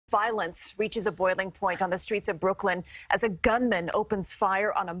Violence reaches a boiling point on the streets of Brooklyn as a gunman opens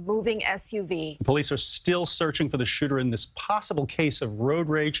fire on a moving SUV. Police are still searching for the shooter in this possible case of road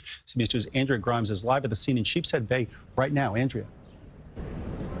rage. CBS 2's Andrea Grymes is live at the scene in Sheepshead Bay right now. Andrea.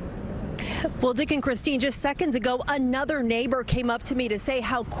 Well, Dick and Christine, just seconds ago, another neighbor came up to me to say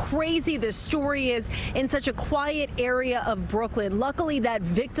how crazy this story is in such a quiet area of Brooklyn. Luckily, that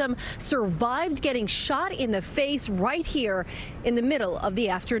victim survived getting shot in the face right here in the middle of the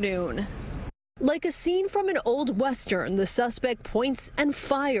afternoon. Like a scene from an old Western, the suspect points and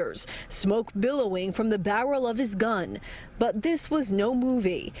fires, smoke billowing from the barrel of his gun. But this was no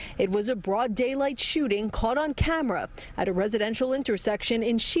movie. It was a broad daylight shooting caught on camera at a residential intersection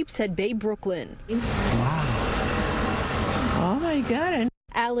in Sheepshead Bay, Brooklyn. Wow. Oh my God.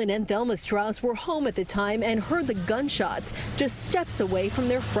 Alan and Thelma Strauss were home at the time and heard the gunshots just steps away from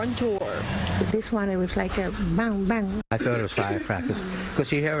their front door. This one, it was like a bang, bang. I thought it was firecrackers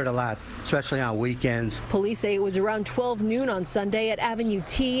because you hear it a lot, especially on weekends. Police say it was around 12 noon on Sunday at Avenue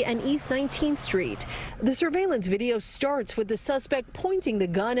T and East 19th Street. The surveillance video starts with the suspect pointing the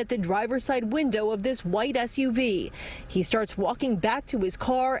gun at the driver's side window of this white SUV. He starts walking back to his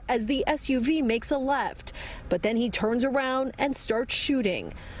car as the SUV makes a left, but then he turns around and starts shooting.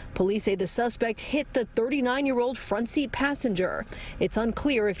 Police say the suspect hit the 39-year-old front seat passenger. It's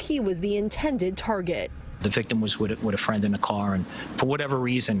unclear if he was the intended target. The victim was with a friend in the car, and for whatever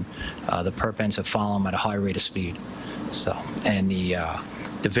reason, the perp ends up following him at a high rate of speed.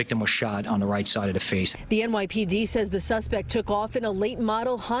 The victim was shot on the right side of the face. The NYPD says the suspect took off in a late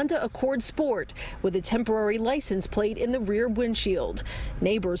model Honda Accord Sport with a temporary license plate in the rear windshield.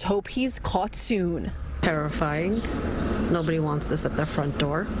 Neighbors hope he's caught soon. Terrifying. Nobody wants this at their front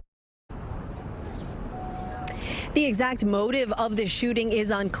door. The exact motive of the shooting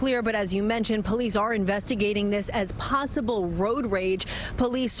is unclear, but as you mentioned, police are investigating this as possible road rage.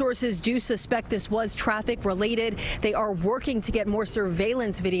 Police sources do suspect this was traffic related. They are working to get more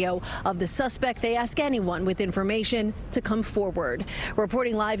surveillance video of the suspect. They ask anyone with information to come forward.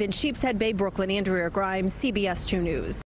 Reporting live in Sheepshead Bay, Brooklyn, Andrea Grymes, CBS 2 News.